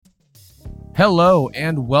Hello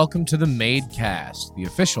and welcome to the Madecast, the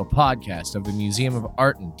official podcast of the Museum of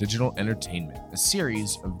Art and Digital Entertainment, a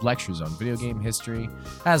series of lectures on video game history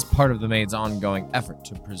as part of the Made's ongoing effort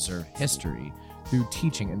to preserve history through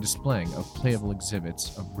teaching and displaying of playable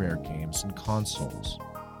exhibits of rare games and consoles.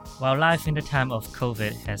 While life in the time of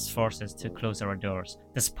COVID has forced us to close our doors,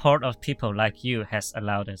 the support of people like you has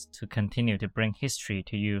allowed us to continue to bring history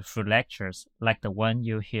to you through lectures like the one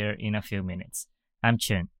you'll hear in a few minutes. I'm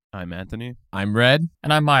Chun. I'm Anthony. I'm Red.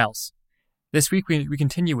 And I'm Miles. This week we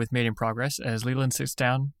continue with Made in Progress as Leland sits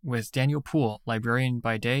down with Daniel Poole, librarian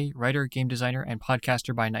by day, writer, game designer, and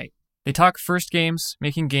podcaster by night. They talk first games,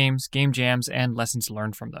 making games, game jams, and lessons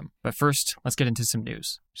learned from them. But first, let's get into some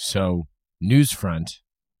news. So, news front.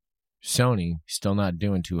 Sony still not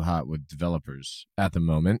doing too hot with developers at the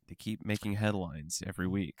moment. They keep making headlines every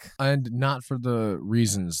week. And not for the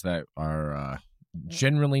reasons that are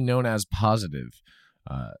generally known as positive.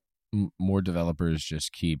 More developers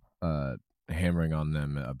just keep hammering on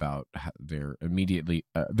them about their immediate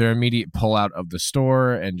pullout of the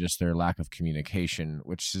store and just their lack of communication,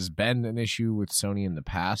 which has been an issue with Sony in the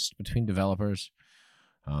past between developers.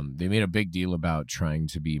 They made a big deal about trying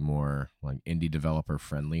to be more like indie developer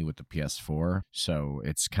friendly with the PS4, so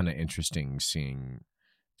it's kind of interesting seeing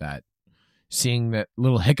that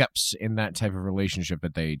little hiccups in that type of relationship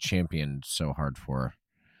that they championed so hard for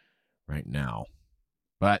right now.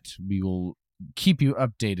 But we will keep you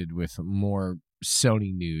updated with more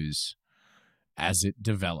Sony news as it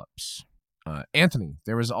develops. Anthony,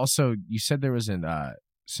 you said there was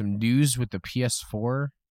some news with the PS4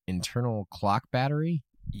 internal clock battery?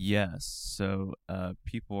 Yes, so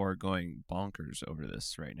people are going bonkers over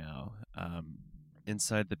this right now.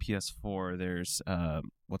 Inside the PS4, there's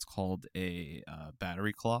what's called a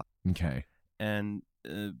battery clock. Okay. And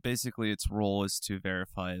basically its role is to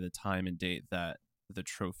verify the time and date that the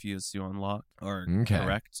trophies you unlock are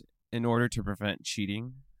correct in order to prevent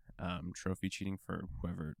cheating, trophy cheating for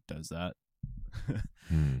whoever does that.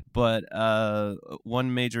 But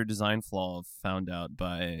one major design flaw found out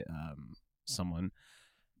by someone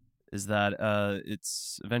is that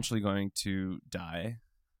it's eventually going to die,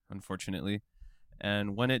 unfortunately.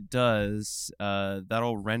 And when it does,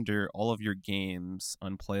 that'll render all of your games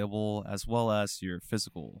unplayable as well as your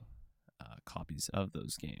physical copies of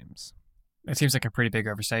those games. It seems like a pretty big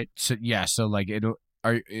oversight. So like the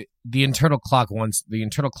internal clock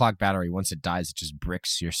battery, once it dies, it just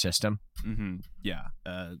bricks your system. Mm-hmm. Yeah.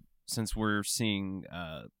 Since we're seeing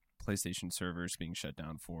PlayStation servers being shut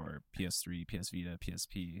down for PS3, PS Vita,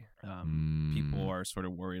 PSP, people are sort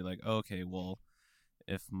of worried like, oh, okay, well,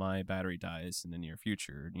 if my battery dies in the near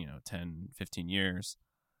future, 10, 15 years,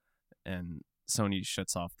 and Sony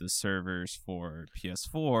shuts off the servers for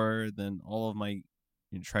PS4, then all of my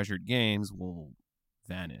treasured games will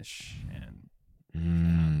vanish, and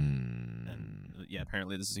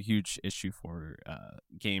apparently this is a huge issue for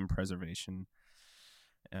game preservation.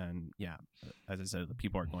 And yeah, as I said, the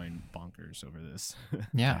people are going bonkers over this.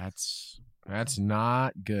 Yeah, that's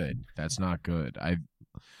not good. That's not good. I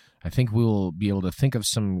think we will be able to think of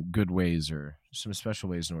some good ways or some special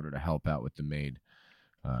ways in order to help out with the Made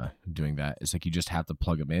doing that. It's like you just have to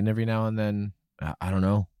plug them in every now and then. I don't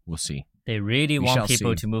know. We'll see. They really want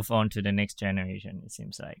people to move on to the next generation, it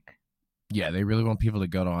seems like. Yeah, they really want people to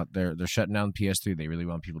go to... They're shutting down PS3. They really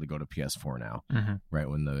want people to go to PS4 now, right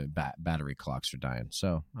when the battery clocks are dying.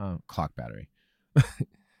 So, clock battery.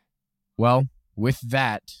 Well, with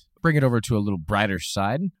that, bring it over to a little brighter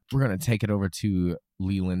side. We're going to take it over to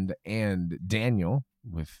Leland and Daniel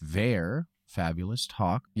with their fabulous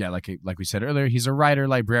talk. Yeah, like we said earlier, he's a writer,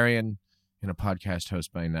 librarian, and a podcast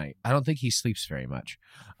host by night. I don't think he sleeps very much.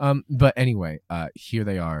 But anyway, here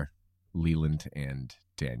they are, Leland and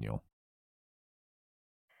Daniel.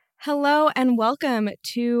 Hello and welcome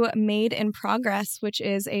to Made in Progress, which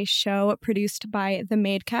is a show produced by the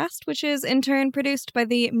Madecast, which is in turn produced by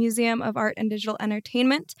the Museum of Art and Digital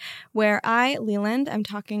Entertainment, where I, Leland, am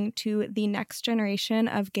talking to the next generation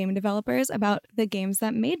of game developers about the games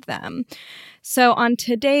that made them. So on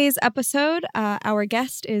today's episode, our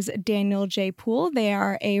guest is Daniel J. Poole. They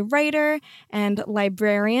are a writer and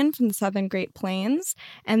librarian from the Southern Great Plains,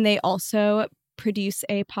 and they also produce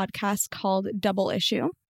a podcast called Double Issue,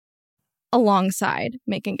 alongside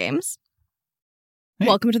making games. Hey.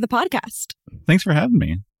 Welcome to the podcast. Thanks for having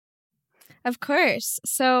me. Of course.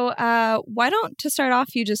 So why don't, to start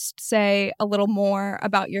off, you just say a little more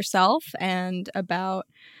about yourself and about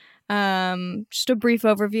just a brief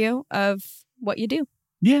overview of what you do.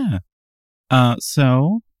 Yeah.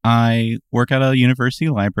 So I work at a university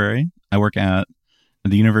library. I work at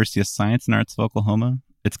the University of Science and Arts of Oklahoma.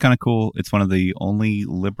 it's kind of cool. It's one of the only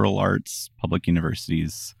liberal arts public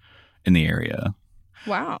universities in the area.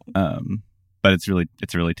 Wow. But it's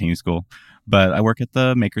a really teeny school. But I work at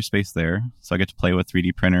the makerspace there, so I get to play with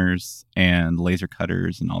 3D printers and laser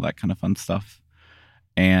cutters and all that kind of fun stuff.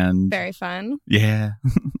 And very fun. Yeah.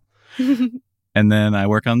 And then I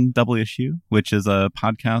work on Double Issue, which is a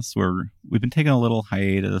podcast where we've been taking a little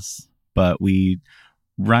hiatus, but we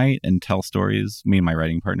write and tell stories, me and my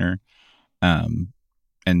writing partner, and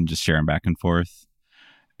just share them back and forth.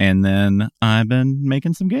 And then I've been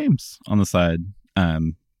making some games on the side.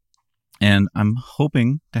 And I'm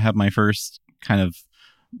hoping to have my first kind of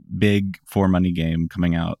big for money game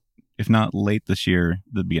coming out, if not late this year,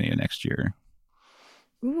 the beginning of next year.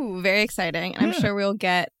 Ooh, very exciting. I'm sure we'll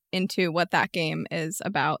get into what that game is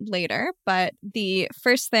about later. But the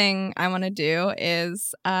first thing I want to do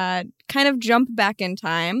is kind of jump back in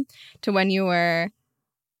time to when you were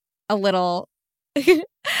a little,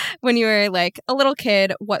 when you were like a little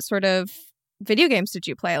kid. What sort of video games did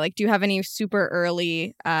you play? Like, do you have any super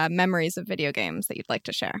early memories of video games that you'd like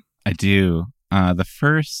to share? I do.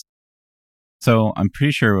 So I'm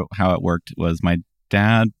pretty sure how it worked was my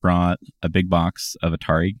dad brought a big box of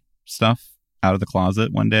Atari stuff out of the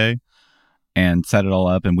closet one day and set it all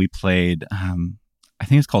up, and we played I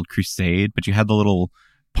think it's called Crusade, but you had the little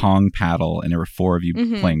Pong paddle and there were 4 of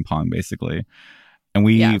you playing Pong basically. And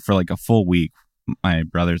we for like a full week, my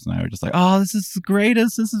brothers and I were just like, oh, this is the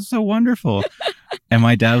greatest, this is so wonderful. And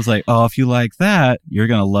my dad was like, oh, if you like that, you're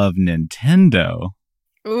gonna love Nintendo.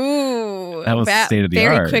 Ooh, that was state of the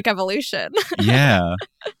art. Very quick evolution. Yeah.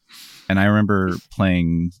 And I remember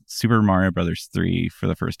playing Super Mario Brothers 3 for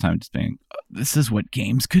the first time, just being, this is what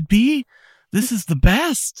games could be? This is the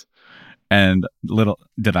best. And little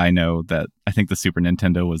did I know that I think the Super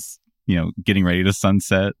Nintendo was, getting ready to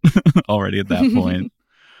sunset already at that point.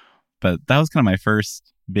 But that was kind of my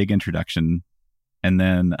first big introduction. And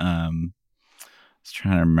then I was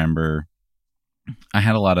trying to remember, I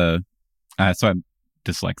had a lot of, so I'm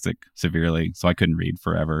dyslexic severely, so I couldn't read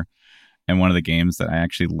forever. And one of the games that I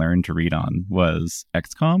actually learned to read on was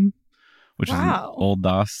XCOM, which is an old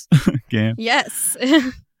DOS game. Yes.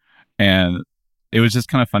 And it was just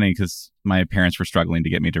kind of funny because my parents were struggling to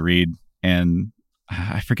get me to read. And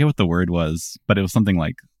I forget what the word was, but it was something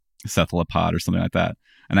like cephalopod or something like that.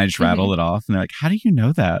 And I just rattled it off. And they're like, how do you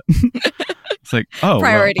know that? It's like, oh,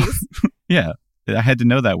 priorities. Well, yeah, I had to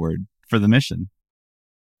know that word for the mission.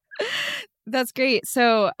 That's great.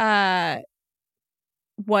 So,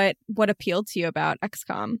 what appealed to you about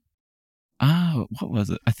XCOM? What was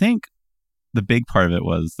it? I think the big part of it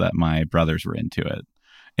was that my brothers were into it.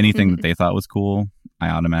 Anything that they thought was cool, I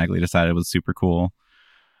automatically decided was super cool.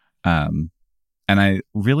 And I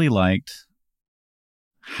really liked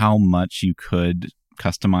how much you could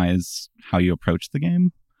customize how you approach the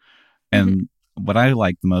game. And what I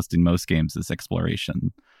like the most in most games is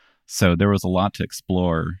exploration. So there was a lot to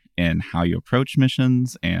explore in how you approach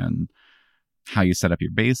missions and how you set up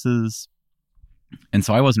your bases. And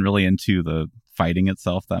so I wasn't really into the fighting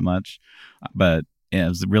itself that much, but I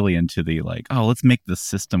was really into the like, oh, let's make the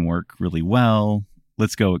system work really well.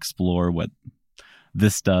 Let's go explore what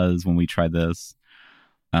this does when we try this.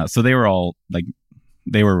 So they were all like,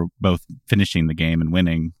 they were both finishing the game and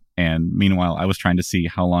winning. And meanwhile, I was trying to see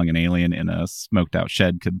how long an alien in a smoked out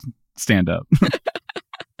shed could stand up.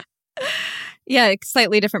 Yeah,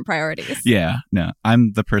 slightly different priorities. Yeah, no.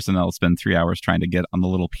 I'm the person that'll spend 3 hours trying to get on the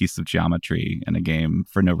little piece of geometry in a game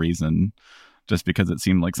for no reason, just because it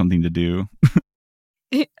seemed like something to do.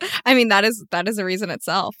 I mean, that is a reason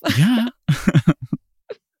itself. Yeah.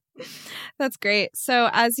 That's great. So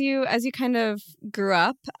as you kind of grew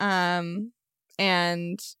up,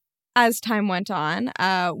 and as time went on,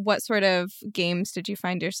 what sort of games did you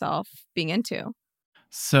find yourself being into?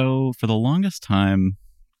 So for the longest time,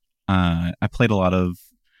 I played a lot of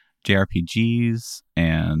JRPGs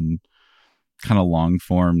and kind of long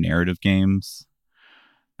form narrative games.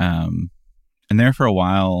 And there for a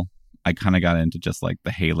while, I kind of got into just like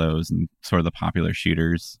the Halos and sort of the popular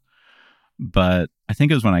shooters. But I think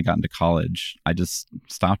it was when I got into college, I just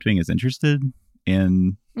stopped being as interested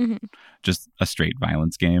in just a straight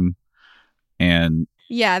violence game. And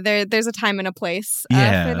yeah, there's a time and a place for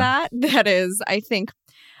that. That is, I think,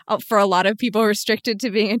 for a lot of people, restricted to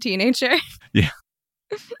being a teenager. Yeah.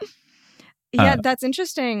 Yeah, that's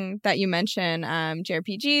interesting that you mention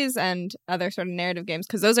JRPGs and other sort of narrative games,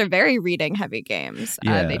 because those are very reading heavy games.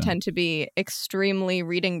 Yeah. They tend to be extremely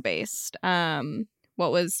reading based.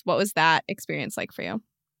 What was that experience like for you?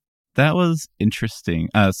 That was interesting.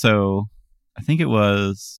 So I think it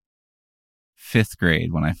was 5th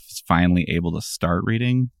grade when I was finally able to start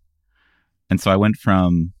reading. And so I went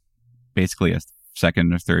from basically a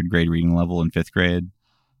second or third grade reading level in 5th grade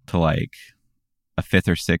to like a 5th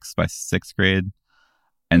or 6th by 6th grade.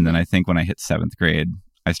 And then I think when I hit 7th grade,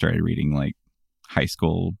 I started reading like high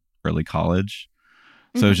school, early college.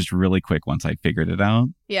 So it was just really quick once I figured it out.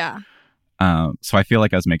 Yeah. So I feel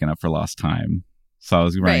like I was making up for lost time. So I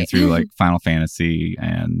was running through like Final Fantasy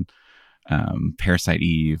and Parasite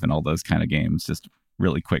Eve and all those kind of games just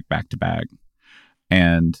really quick back to back.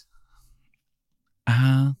 And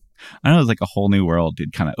I don't know, it was like a whole new world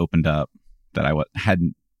had kind of opened up that I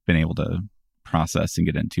hadn't been able to process and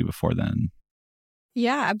get into before then.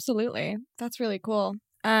 Yeah, absolutely. That's really cool.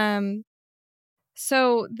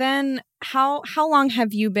 So then how long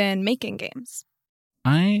have you been making games?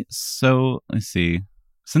 Let's see.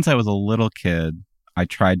 Since I was a little kid, I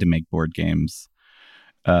tried to make board games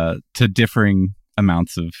to differing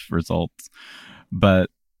amounts of results.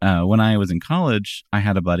 But when I was in college, I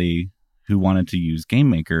had a buddy who wanted to use Game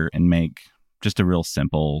Maker and make just a real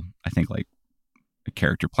simple, I think like a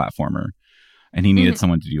character platformer. And he needed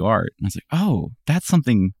someone to do art. And I was like, oh, that's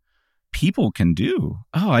something people can do.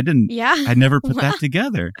 Oh, I never put that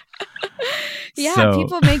together. Yeah,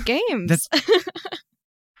 people make games.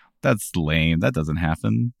 That's lame. That doesn't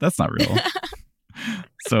happen. That's not real.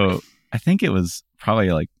 So I think it was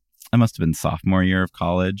probably like, I must have been sophomore year of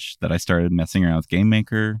college that I started messing around with Game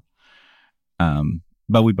Maker.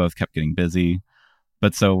 But we both kept getting busy.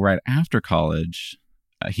 But so right after college,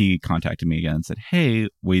 he contacted me again and said, hey,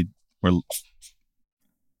 we're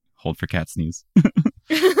hold for cat sneeze.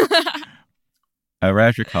 Right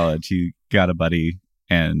after college, he got a buddy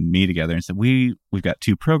and me together and said, we've got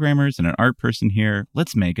 2 programmers and an art person here.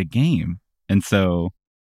 Let's make a game. And so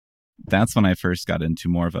that's when I first got into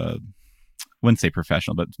more of a, I wouldn't say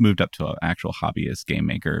professional, but moved up to an actual hobbyist game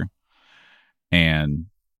maker. And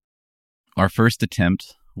our first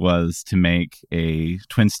attempt was to make a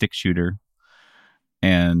twin stick shooter.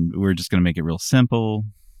 And we were just going to make it real simple,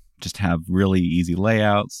 just have really easy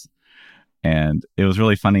layouts. And it was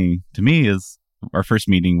really funny to me is our first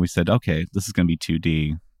meeting, we said, okay, this is going to be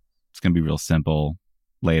 2D. It's going to be real simple,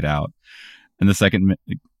 laid out. And the second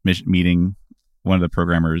meeting, one of the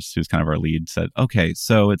programmers who's kind of our lead said, okay,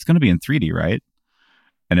 so it's going to be in 3D, right?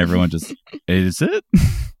 And everyone just, is it?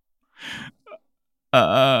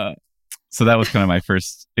 So that was kind of my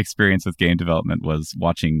first experience with game development, was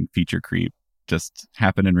watching feature creep just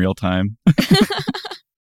happen in real time.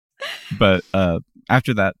 But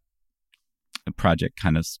after that, the project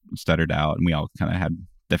kind of stuttered out and we all kind of had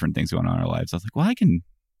different things going on in our lives. I was like, well, I can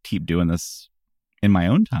keep doing this in my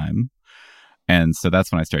own time. And so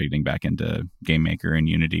that's when I started getting back into Game Maker and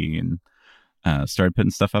Unity and started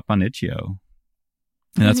putting stuff up on Itch.io.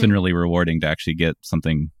 And that's been really rewarding to actually get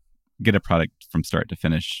a product from start to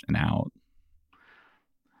finish and out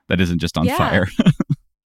that isn't just on fire.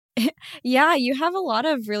 Yeah, you have a lot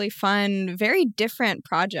of really fun, very different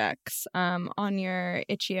projects on your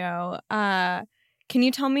Itch.io. Can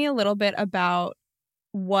you tell me a little bit about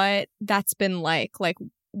what that's been like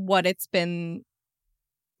what it's been,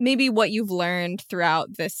 maybe what you've learned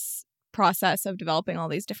throughout this process of developing all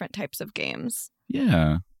these different types of games?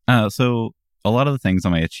 Yeah. So a lot of the things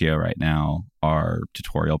on my Itch.io right now are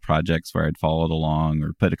tutorial projects where I'd followed along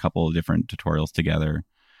or put a couple of different tutorials together.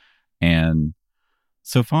 And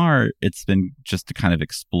so far, it's been just to kind of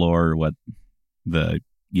explore what the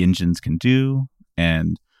engines can do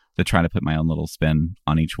and to try to put my own little spin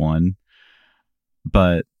on each one.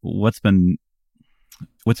 But what's been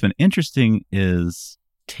interesting is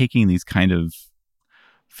taking these kind of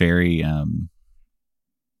very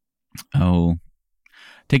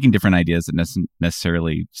taking different ideas that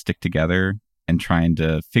necessarily stick together and trying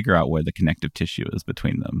to figure out where the connective tissue is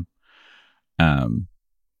between them.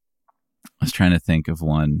 I was trying to think of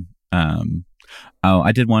one.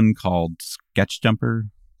 I did one called Sketch Jumper,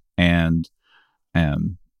 and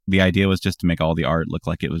the idea was just to make all the art look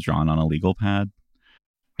like it was drawn on a legal pad.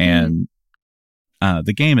 And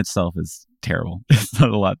the game itself is terrible. There's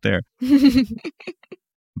not a lot there.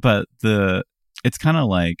 But it's kind of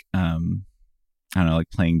like, I don't know,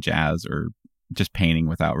 like playing jazz or just painting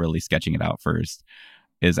without really sketching it out first.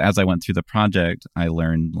 Is as I went through the project, I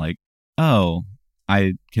learned like, oh,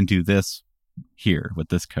 I can do this here with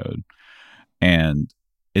this code. And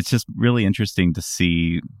it's just really interesting to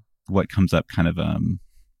see what comes up kind of,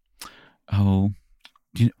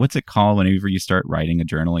 what's it called whenever you start writing a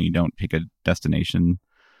journal and you don't pick a destination?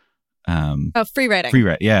 Free writing. Free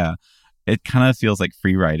writing, yeah. It kind of feels like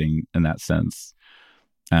free writing in that sense.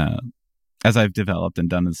 As I've developed and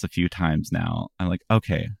done this a few times now, I'm like,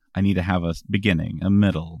 okay, I need to have a beginning, a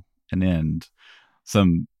middle, an end,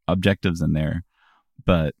 some objectives in there.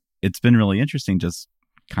 But it's been really interesting just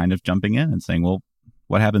kind of jumping in and saying, well,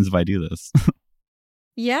 what happens if I do this?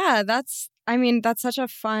 Yeah, that's such a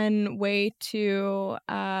fun way to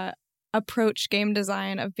approach game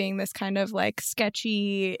design, of being this kind of like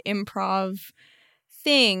sketchy improv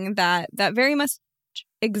thing that very much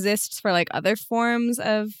exists for like other forms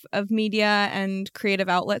of media and creative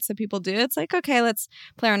outlets that people do. It's like, okay, let's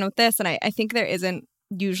play around with this. And I think there isn't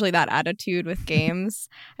usually that attitude with games.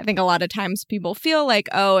 I think a lot of times people feel like,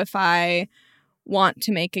 oh, if I want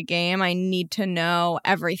to make a game, I need to know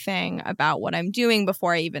everything about what I'm doing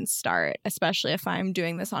before I even start, especially if I'm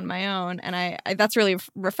doing this on my own. And I that's really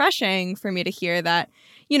refreshing for me to hear that,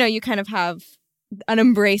 you know, you kind of have an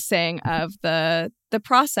embracing of the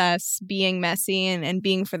process being messy and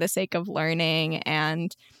being for the sake of learning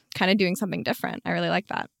and kind of doing something different. I really like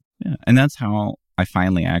that. Yeah. And that's how I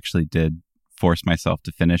finally actually did force myself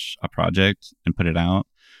to finish a project and put it out,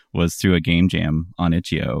 was through a game jam on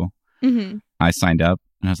Itch.io. Mm-hmm. I signed up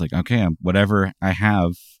and I was like, okay, whatever I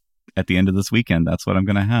have at the end of this weekend, that's what I'm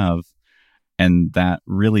going to have. And that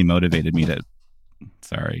really motivated me to,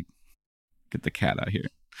 sorry, get the cat out here.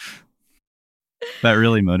 That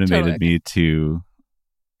really motivated me to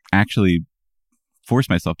actually force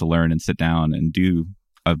myself to learn and sit down and do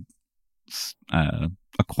a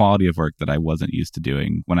quality of work that I wasn't used to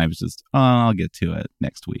doing when I was just, oh, I'll get to it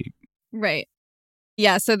next week. Right.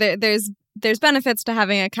 Yeah. So there's benefits to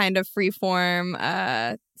having a kind of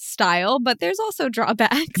freeform style, but there's also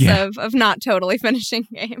drawbacks of not totally finishing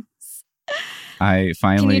games. I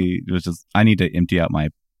finally I need to empty out my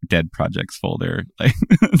dead projects folder. Like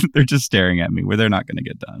they're just staring at me where they're not going to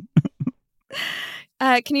get done.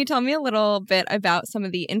 Can you tell me a little bit about some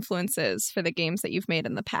of the influences for the games that you've made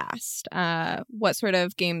in the past? What sort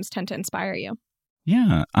of games tend to inspire you?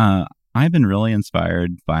 Yeah, I've been really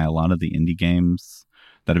inspired by a lot of the indie games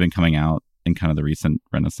that have been coming out in kind of the recent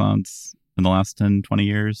renaissance in the last 10, 20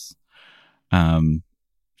 years. So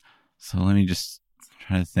let me just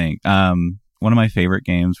try to think. One of my favorite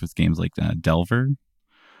games was games like Delver.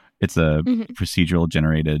 It's a procedural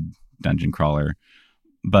generated dungeon crawler.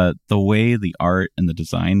 But the way the art and the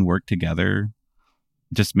design work together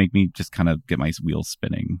just make me just kind of get my wheels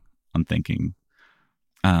spinning on thinking.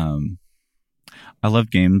 I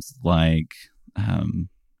love games like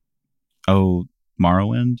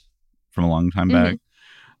Morrowind from a long time back,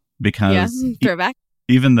 because throwback.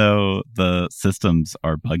 Even though the systems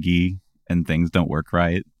are buggy and things don't work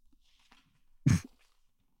right.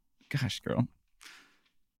 Gosh, girl.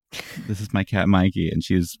 This is my cat, Mikey, and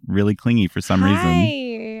she's really clingy for some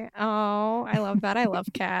reason. Oh, I love that. I love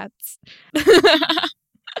cats.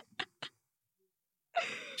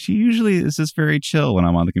 She usually is just very chill when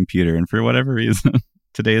I'm on the computer, and for whatever reason,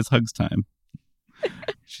 today is hugs time.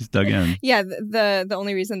 She's dug in. Yeah, the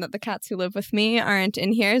only reason that the cats who live with me aren't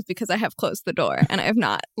in here is because I have closed the door and I have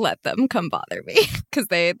not let them come bother me, because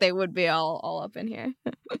they would be all up in here.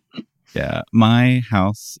 Yeah, my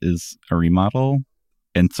house is a remodel.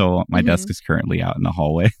 And so my desk is currently out in the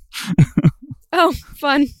hallway. Oh,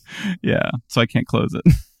 fun. Yeah. So I can't close it.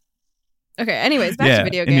 Okay. Anyways, back to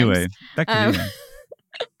video games. Anyway, back to video games.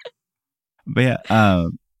 But yeah,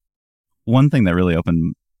 one thing that really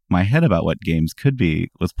opened my head about what games could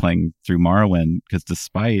be was playing through Morrowind, because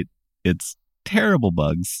despite its terrible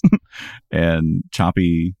bugs and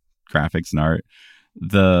choppy graphics and art,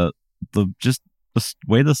 the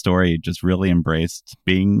way the story just really embraced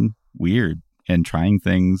being weird and trying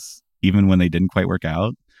things even when they didn't quite work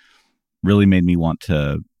out really made me want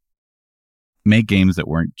to make games that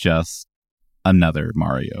weren't just another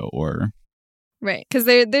Mario or... Right, because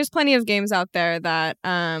there's plenty of games out there that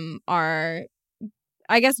are,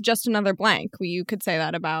 I guess, just another blank. You could say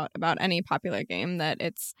that about any popular game, that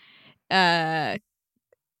it's, I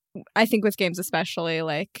think with games especially,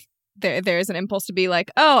 like, there's an impulse to be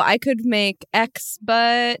like, oh, I could make X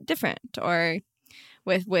but different, or...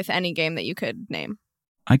 With any game that you could name.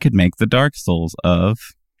 I could make the Dark Souls of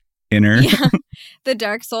Inner. Yeah, the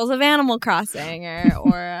Dark Souls of Animal Crossing,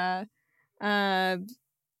 or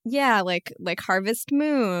like Harvest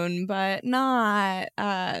Moon, but not.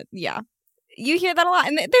 Yeah, you hear that a lot,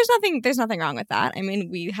 and there's nothing wrong with that. I mean,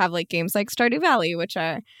 we have like games like Stardew Valley, which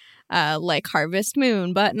are like Harvest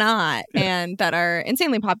Moon, but not, and that are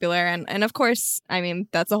insanely popular. And of course, I mean,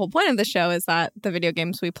 that's the whole point of the show, is that the video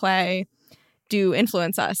games we play do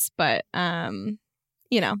influence us, but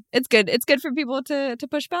it's good for people to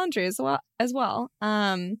push boundaries as well.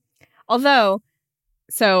 Although,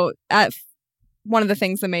 so one of the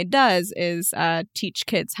things The Maid does is teach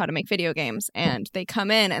kids how to make video games. And they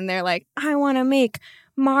come in and they're like, I want to make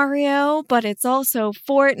Mario, but it's also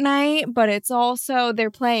Fortnite, but it's also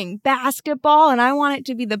they're playing basketball, and I want it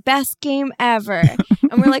to be the best game ever.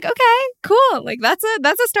 And we're like, okay, cool. Like that's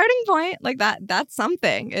a starting point. Like that's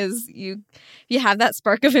something. Is you have that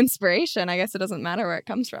spark of inspiration. I guess it doesn't matter where it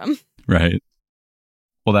comes from. Right.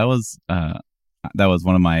 Well, that was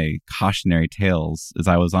one of my cautionary tales. Is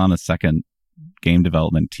I was on a second game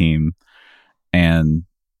development team, and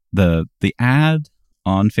the ad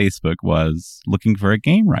on Facebook was looking for a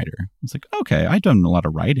game writer. I was like, okay, I've done a lot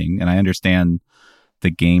of writing and I understand the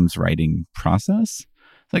game's writing process.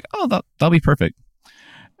 It's like, oh, that'll be perfect.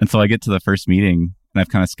 And so I get to the first meeting and I've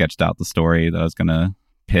kind of sketched out the story that I was going to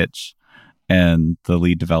pitch. And the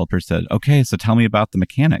lead developer said, okay, so tell me about the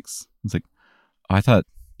mechanics. I was like, oh, I thought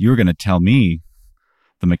you were going to tell me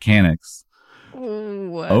the mechanics.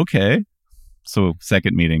 Ooh. Okay. So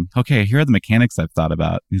second meeting, okay, here are the mechanics I've thought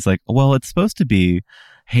about. He's like, well, it's supposed to be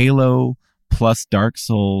Halo plus Dark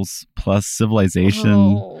Souls plus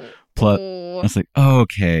Civilization plus. I was like, oh,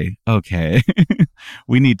 okay.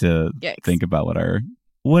 We need to think about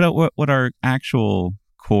what our actual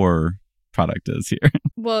core product is here.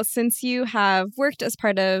 Well, since you have worked as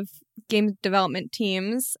part of game development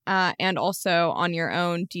teams and also on your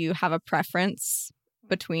own, do you have a preference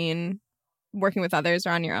between working with others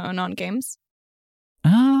or on your own on games?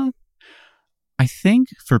 I think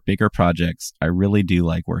for bigger projects, I really do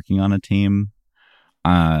like working on a team.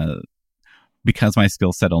 Because my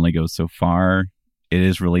skill set only goes so far, it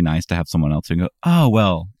is really nice to have someone else who can go, oh,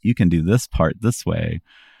 well, you can do this part this way,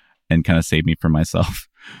 and kind of save me from myself.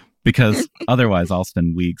 Because otherwise I'll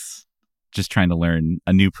spend weeks just trying to learn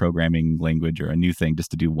a new programming language or a new thing just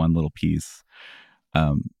to do one little piece.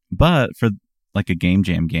 But for like a game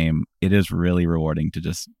jam game, it is really rewarding to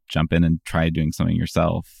just jump in and try doing something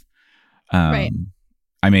yourself. Right.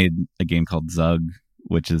 I made a game called Zug,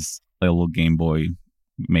 which is a little Game Boy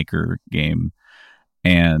Maker game,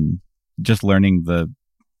 and just learning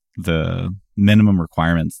the minimum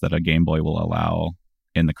requirements that a Game Boy will allow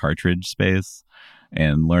in the cartridge space,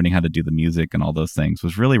 and learning how to do the music and all those things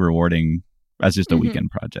was really rewarding as just a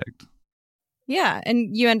weekend project. Yeah,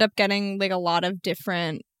 and you end up getting like a lot of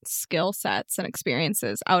different skill sets and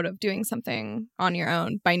experiences out of doing something on your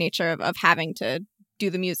own by nature of having to do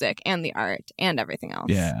the music and the art and everything else.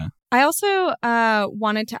 Yeah. I also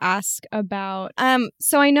wanted to ask about,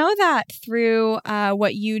 so I know that through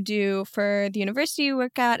what you do for the university you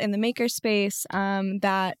work at in the makerspace,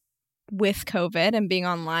 that with COVID and being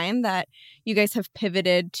online, that you guys have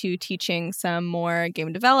pivoted to teaching some more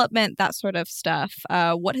game development, that sort of stuff.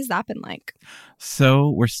 What has that been like? So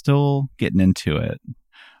we're still getting into it.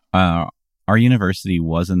 Our university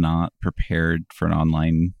was not prepared for an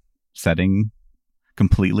online setting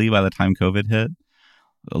completely by the time COVID hit.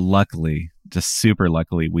 Luckily, just super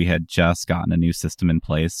luckily, we had just gotten a new system in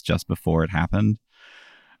place just before it happened.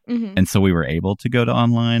 Mm-hmm. And so we were able to go to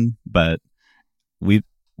online, but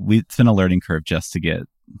it's been a learning curve just to get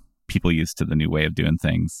people used to the new way of doing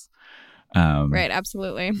things. Right,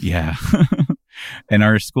 absolutely. Yeah. And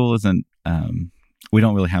our school isn't, we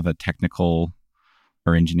don't really have a technical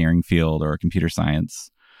or engineering field or computer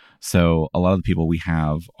science. So a lot of the people we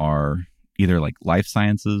have are either like life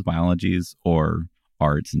sciences, biologies, or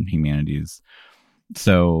arts and humanities.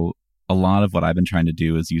 So a lot of what I've been trying to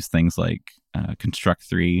do is use things like Construct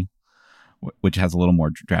 3, which has a little more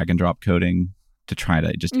drag and drop coding, to try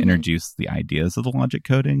to just introduce the ideas of the logic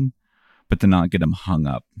coding, but to not get them hung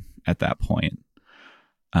up at that point.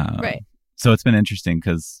 Right. So it's been interesting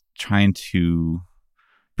because trying to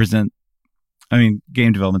present, I mean,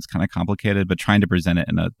 game development's kind of complicated, but trying to present it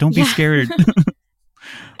in a don't be scared.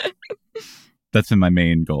 That's been my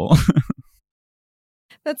main goal.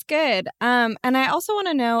 That's good. And I also want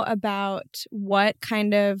to know about what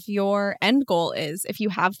kind of your end goal is, if you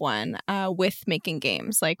have one, with making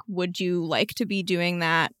games. Like, would you like to be doing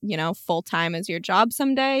that, full time as your job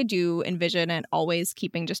someday? Do you envision it always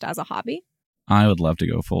keeping just as a hobby? I would love to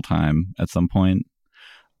go full time at some point.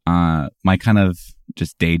 My kind of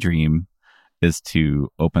just daydream is to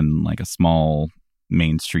open like a small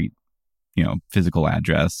Main Street, physical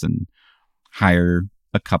address and hire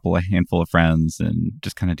a handful of friends and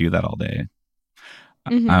just kind of do that all day.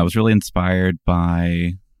 Mm-hmm. I was really inspired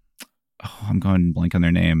by, I'm going blank on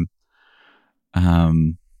their name.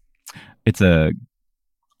 It's a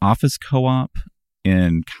office co-op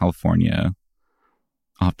in California.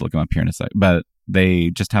 I'll have to look them up here in a sec, but they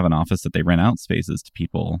just have an office that they rent out spaces to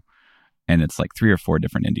people. And it's like 3 or 4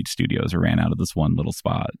 different indie studios are ran out of this one little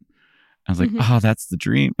spot. I was like, oh, that's the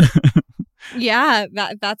dream. Yeah,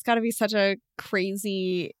 that's got to be such a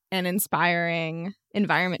crazy and inspiring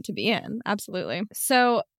environment to be in. Absolutely.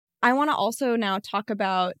 So I want to also now talk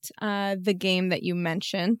about the game that you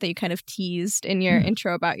mentioned, that you kind of teased in your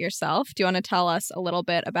intro about yourself. Do you want to tell us a little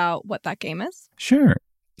bit about what that game is? Sure.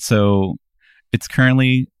 So it's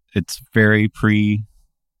very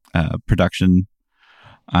pre-production,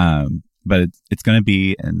 but it's going to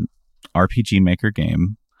be an RPG Maker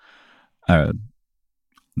game.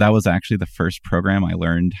 That was actually the first program I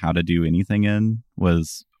learned how to do anything in,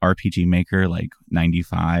 was RPG Maker, like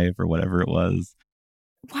 95 or whatever it was.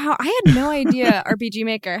 Wow, I had no idea RPG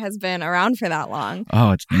Maker has been around for that long.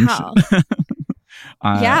 Oh, it's ancient.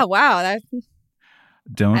 Yeah, wow. I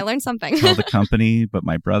learned something. Tell the company, but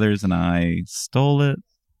my brothers and I stole it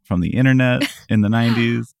from the internet in the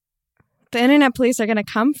 90s. The internet police are going to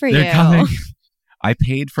come for They're you. Coming. I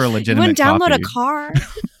paid for a legitimate copy. You wouldn't download copy. A car?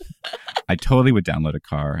 I totally would download a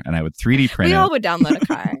car, and I would 3D print it. We all would download a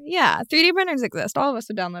car. Yeah, 3D printers exist. All of us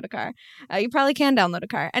would download a car. You probably can download a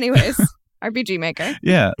car. Anyways, RPG Maker.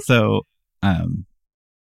 Yeah, so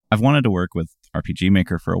I've wanted to work with RPG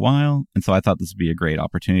Maker for a while, and so I thought this would be a great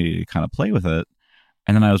opportunity to kind of play with it.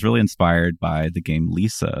 And then I was really inspired by the game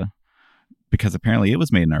Lisa, because apparently it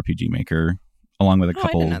was made in RPG Maker, along with a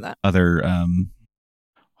couple other,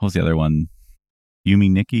 what was the other one? Yumi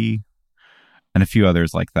Nikki, and a few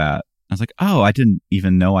others like that. I was like, oh, I didn't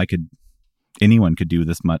even know anyone could do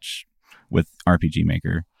this much with RPG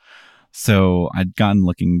Maker. So I'd gotten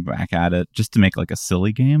looking back at it just to make like a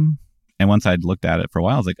silly game. And once I'd looked at it for a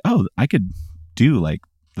while, I was like, oh, I could do like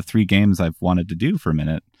the 3 games I've wanted to do for a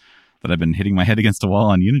minute that I've been hitting my head against a wall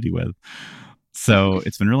on Unity with. So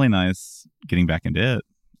it's been really nice getting back into it.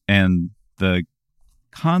 And the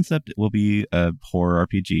concept will be a horror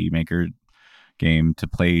RPG Maker game to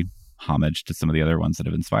play homage to some of the other ones that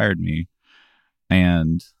have inspired me.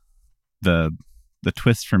 And the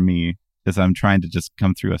twist for me is I'm trying to just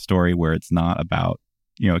come through a story where it's not about,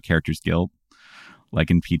 a character's guilt, like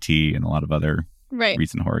in PT and a lot of other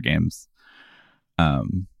recent horror games.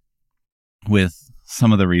 With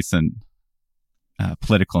some of the recent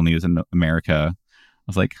political news in America, I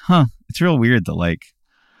was like, it's real weird that like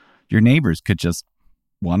your neighbors could just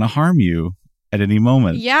want to harm you at any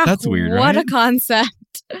moment. Yeah, that's weird, right? What a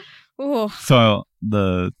concept. Ooh. So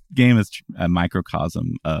the game is a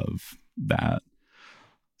microcosm of that.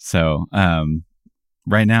 So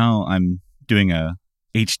right now I'm doing a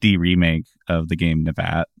HD remake of the game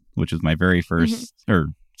Nevat, which is my very first or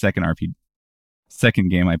second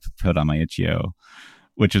game I put on my itch.io,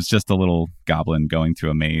 which is just a little goblin going through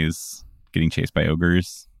a maze, getting chased by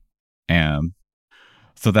ogres. And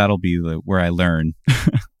so that'll be where I learn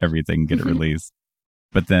everything and get it released.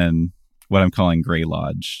 But then what I'm calling Grey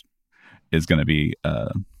Lodge is going to be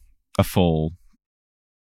a full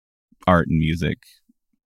art and music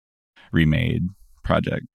remade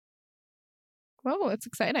project. Whoa, it's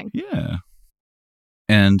exciting. Yeah.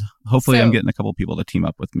 And hopefully I'm getting a couple people to team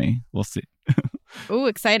up with me. We'll see. Ooh,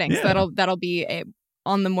 exciting. Yeah. So that'll be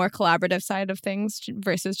on the more collaborative side of things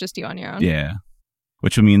versus just you on your own. Yeah.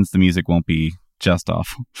 Which means the music won't be just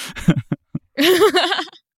awful.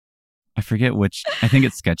 I forget which. I think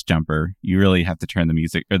it's Sketch Jumper. You really have to turn the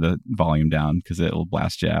music or the volume down because it'll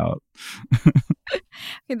blast you out.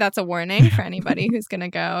 Okay, that's a warning for anybody who's going to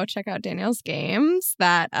go check out Daniel's games.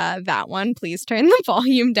 That one, please turn the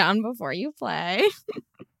volume down before you play.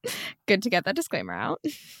 Good to get that disclaimer out.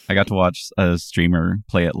 I got to watch a streamer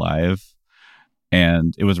play it live,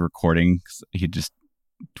 and it was recording. He just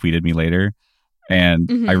tweeted me later.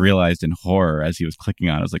 And I realized in horror as he was clicking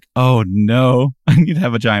on it, I was like, oh no, I need to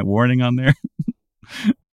have a giant warning on there.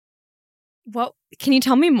 Well, can you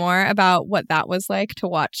tell me more about what that was like to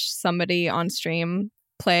watch somebody on stream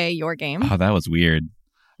play your game? Oh, that was weird.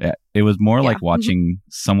 Yeah, it was more like watching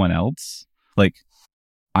someone else. Like,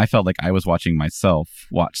 I felt like I was watching myself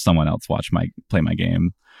watch someone else play my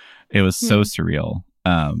game. It was so surreal.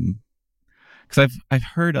 Because I've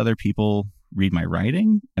heard other people read my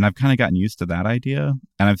writing, and I've kind of gotten used to that idea,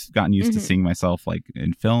 and I've gotten used to seeing myself like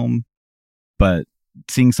in film, but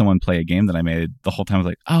seeing someone play a game that I made the whole time, I was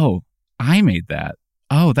like, oh, I made that.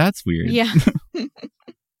 Oh, that's weird. Yeah.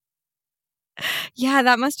 Yeah,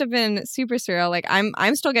 that must have been super surreal. Like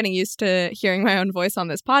I'm still getting used to hearing my own voice on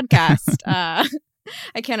this podcast. I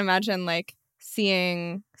can't imagine like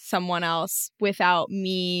seeing someone else without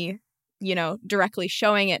me, directly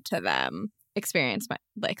showing it to them experience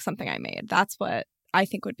like something I made. That's what I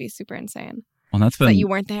think would be super insane. Well, that's been that you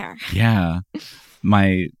weren't there. Yeah,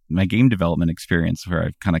 my game development experience where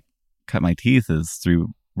I've kind of cut my teeth is through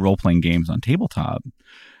role playing games on tabletop,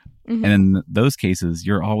 And in those cases,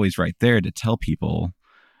 you're always right there to tell people,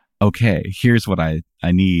 okay, here's what I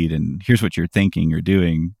need, and here's what you're thinking, you're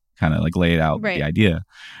doing, kind of like lay it out the idea.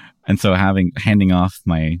 And so handing off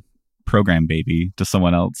my program baby to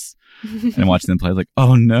someone else and watching them play, I was like,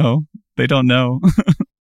 oh no, they don't know.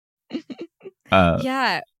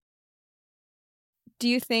 Yeah. Do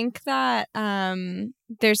you think that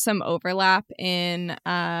there's some overlap in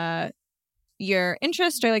your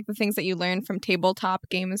interest or like the things that you learn from tabletop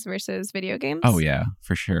games versus video games? Oh yeah,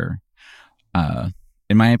 for sure.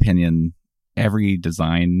 In my opinion, every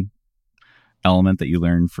design element that you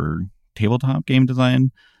learn for tabletop game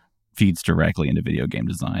design feeds directly into video game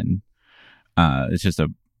design. It's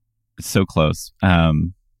so close.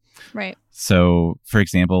 Right. So, for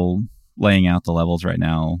example, laying out the levels right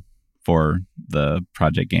now for the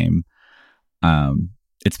project game,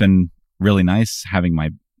 it's been really nice having my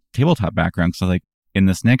tabletop background. So, like, in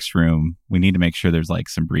this next room, we need to make sure there's like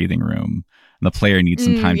some breathing room. And the player needs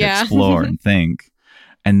some time to explore and think.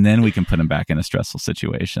 And then we can put them back in a stressful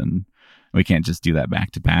situation. We can't just do that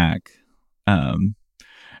back to back. And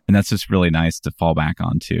that's just really nice to fall back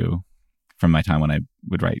onto from my time when I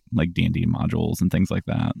would write like D&D modules and things like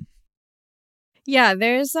that. Yeah,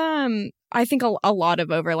 there's I think a lot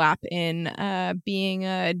of overlap in being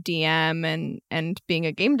a DM and being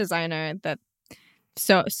a game designer, that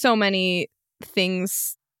so many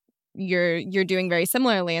things you're doing very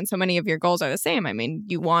similarly, and so many of your goals are the same. I mean,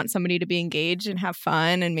 you want somebody to be engaged and have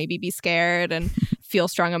fun and maybe be scared and feel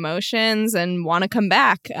strong emotions and want to come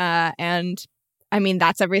back. And I mean,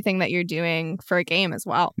 that's everything that you're doing for a game as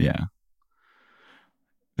well. Yeah,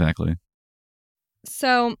 exactly.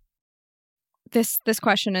 So this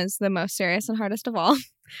question is the most serious and hardest of all.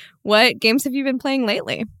 What games have you been playing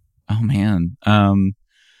lately? Oh man.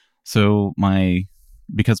 So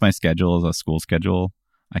because my schedule is a school schedule,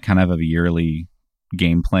 I kind of have a yearly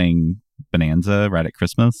game playing bonanza right at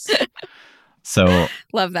Christmas. So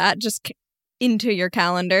love that. Just into your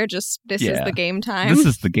calendar. Just this is the game time. This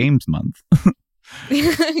is the games month.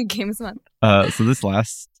 Games month. So this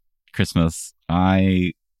last Christmas,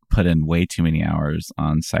 I put in way too many hours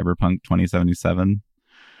on Cyberpunk 2077.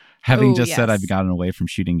 Having said I've gotten away from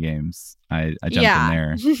shooting games, I jumped in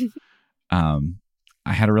there.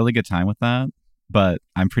 I had a really good time with that, but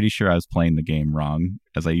I'm pretty sure I was playing the game wrong,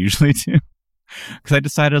 as I usually do. Because I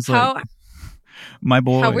decided, my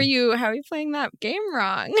boy. How are you playing that game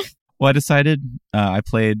wrong? Well, I decided I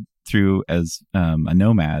played through as a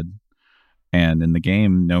nomad, and in the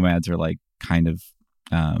game, nomads are like kind of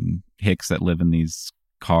hicks that live in these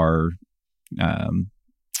car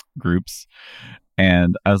groups.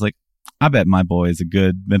 And I was like, I bet my boy is a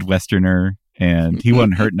good Midwesterner and he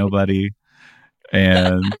wouldn't hurt nobody.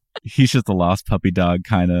 And he's just a lost puppy dog,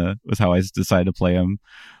 kind of was how I decided to play him.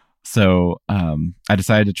 So I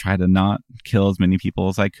decided to try to not kill as many people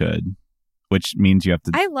as I could, which means you have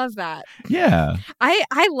to... I love that. Yeah.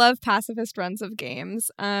 I love pacifist runs of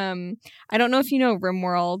games. I don't know if you know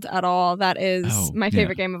RimWorld at all. That is my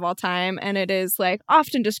favorite game of all time. And it is like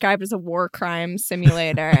often described as a war crime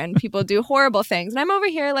simulator and people do horrible things. And I'm over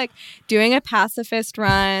here like doing a pacifist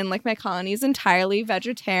run. Like my colony is entirely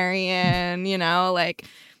vegetarian, you know, like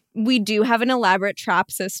we do have an elaborate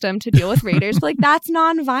trap system to deal with raiders, but like that's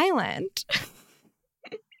non-violent.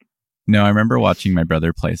 No, I remember watching my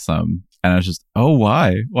brother play some. And I was just,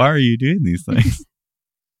 why? Why are you doing these things?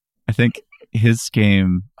 I think his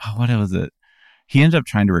game, what was it? He ended up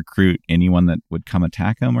trying to recruit anyone that would come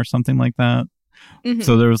attack him or something like that. Mm-hmm.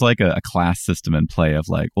 So there was like a class system in play of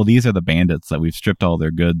like, well, these are the bandits that we've stripped all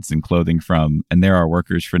their goods and clothing from, and they're our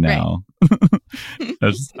workers for now. Right. I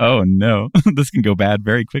was just, oh no, this can go bad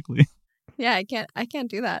very quickly. Yeah, I can't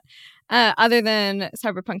do that. Other than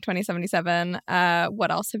Cyberpunk 2077,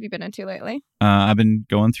 what else have you been into lately? I've been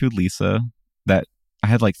going through Lisa. That I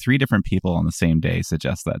had like 3 different people on the same day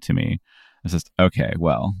suggest that to me. I was just, okay,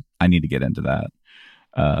 well, I need to get into that.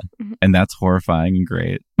 And that's horrifying and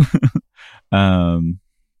great.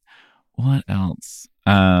 What else?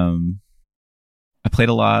 I played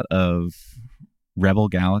a lot of Rebel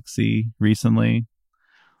Galaxy recently.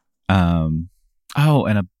 And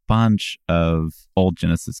a bunch of old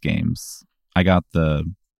Genesis games. I got the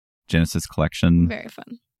Genesis collection. Very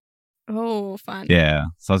fun. Oh, fun. Yeah.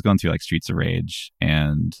 So I was going through like Streets of Rage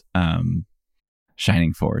and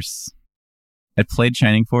Shining Force. I played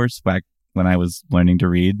Shining Force back when I was learning to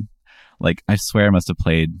read. Like, I swear I must have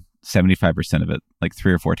played 75% of it like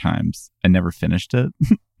 3 or 4 times and never finished it.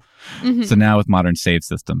 Mm-hmm. So now with modern save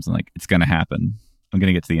systems, I'm like, it's going to happen. I'm going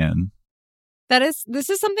to get to the end. This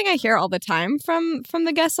is something I hear all the time from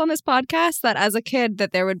the guests on this podcast, that as a kid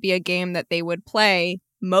that there would be a game that they would play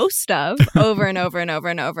most of over and over and over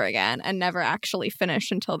and over again and never actually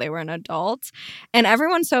finished until they were an adult. And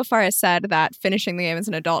everyone so far has said that finishing the game as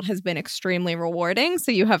an adult has been extremely rewarding.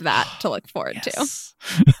 So you have that to look forward to.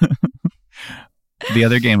 The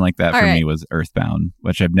other game like that for me was Earthbound,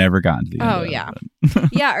 which I've never gotten to the end of. Yeah.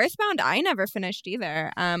 Yeah, Earthbound I never finished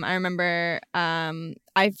either. I remember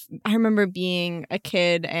I remember being a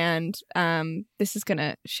kid, and this is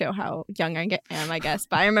gonna show how young I am, I guess.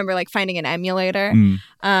 But I remember like finding an emulator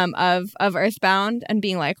of Earthbound and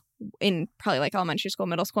being like in probably like elementary school,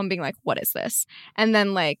 middle school, and being like, what is this? And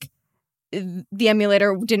then like the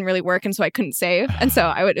emulator didn't really work, and so I couldn't save, and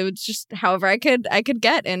so it was just however I could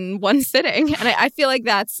get in one sitting, and I feel like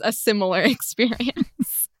that's a similar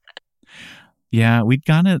experience. Yeah, we'd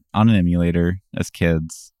gotten it on an emulator as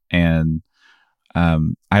kids, and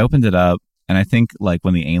I opened it up, and I think like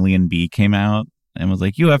when the Alien Bee came out and was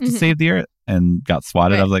like, you have to save the Earth, and got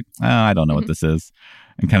swatted, I was like, oh, I don't know what this is,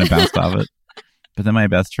 and kind of bounced off it. But then my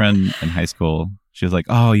best friend in high school, she was like,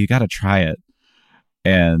 oh, you got to try it,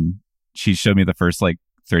 and she showed me the first like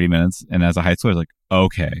 30 minutes. And as a high schooler, I was like,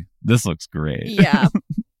 okay, this looks great. Yeah,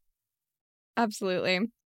 absolutely.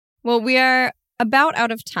 Well, we are about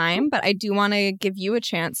out of time, but I do want to give you a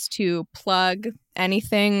chance to plug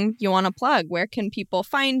anything you want to plug. Where can people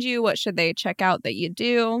find you? What should they check out that you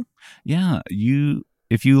do? Yeah,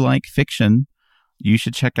 if you like fiction, you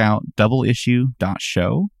should check out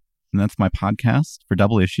doubleissue.show. And that's my podcast for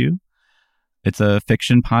Double Issue. It's a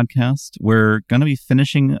fiction podcast. We're going to be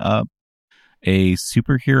finishing up a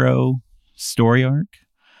superhero story arc,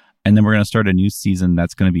 and then we're going to start a new season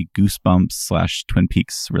that's going to be Goosebumps / Twin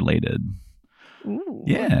Peaks related. Ooh.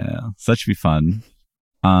 Yeah, so that should be fun.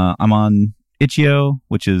 I'm on Itch.io,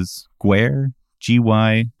 which is Gwair,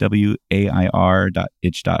 GYWAIR.itch.io,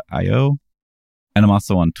 and I'm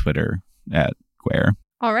also on Twitter at Gwair.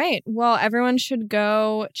 All right. Well, everyone should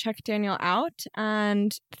go check Daniel out.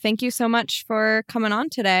 And thank you so much for coming on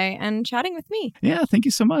today and chatting with me. Yeah, thank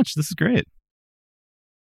you so much. This is great.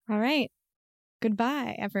 All right.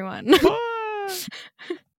 Goodbye, everyone. Bye.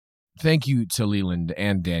 Thank you to Leland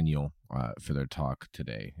and Daniel for their talk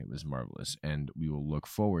today. It was marvelous. And we will look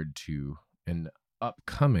forward to an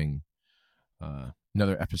upcoming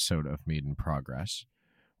another episode of Made in Progress.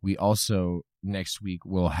 We also, next week,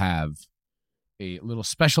 will have a little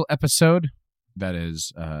special episode that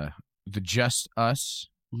is the Just Us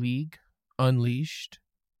League Unleashed.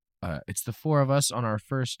 It's the four of us on our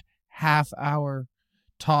first half-hour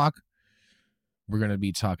talk. We're going to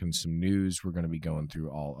be talking some news. We're going to be going through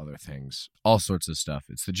all other things, all sorts of stuff.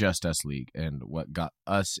 It's the Just Us League and what got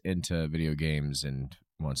us into video games and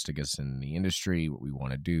wants to get us in the industry, what we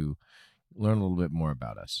want to do, learn a little bit more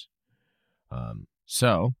about us.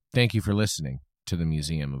 So thank you for listening to the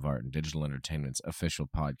Museum of Art and Digital Entertainment's official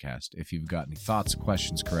podcast. If you've got any thoughts,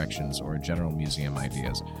 questions, corrections, or general museum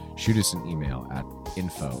ideas, shoot us an email at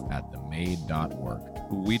info@themade.org.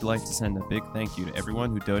 We'd like to send a big thank you to everyone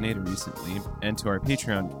who donated recently and to our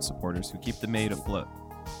Patreon supporters who keep the Made afloat.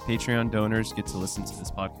 Patreon donors get to listen to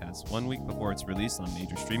this podcast 1 week before it's released on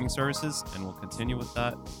major streaming services, and we'll continue with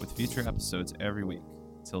that with future episodes every week.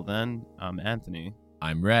 Till then, I'm Anthony.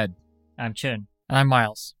 I'm Red. I'm Chun. And I'm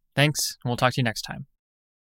Miles. Thanks, and we'll talk to you next time.